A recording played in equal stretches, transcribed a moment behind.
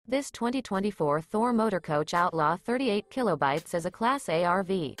This 2024 Thor Motor Coach Outlaw 38 kilobytes is a Class A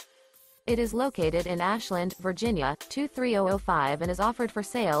RV. It is located in Ashland, Virginia, 23005 and is offered for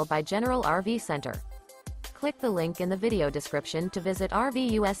sale by General RV Center. Click the link in the video description to visit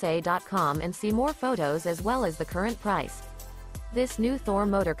RVUSA.com and see more photos as well as the current price. This new Thor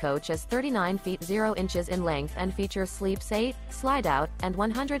Motor Coach is 39 feet 0 inches in length and features sleeps 8, Slideout, and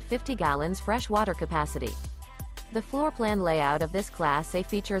 150 gallons fresh water capacity. The floor plan layout of this Class A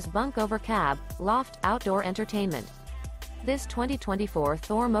features Bunk Over Cab, Loft, outdoor entertainment. This 2024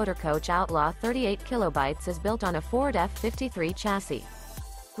 Thor Motor Coach Outlaw 38 kilobytes is built on a Ford F-53 chassis.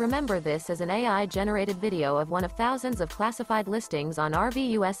 Remember, this is an AI-generated video of one of thousands of classified listings on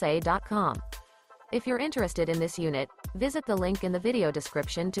RVUSA.com. If you're interested in this unit, visit the link in the video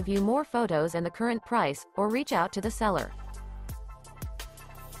description to view more photos and the current price, or reach out to the seller.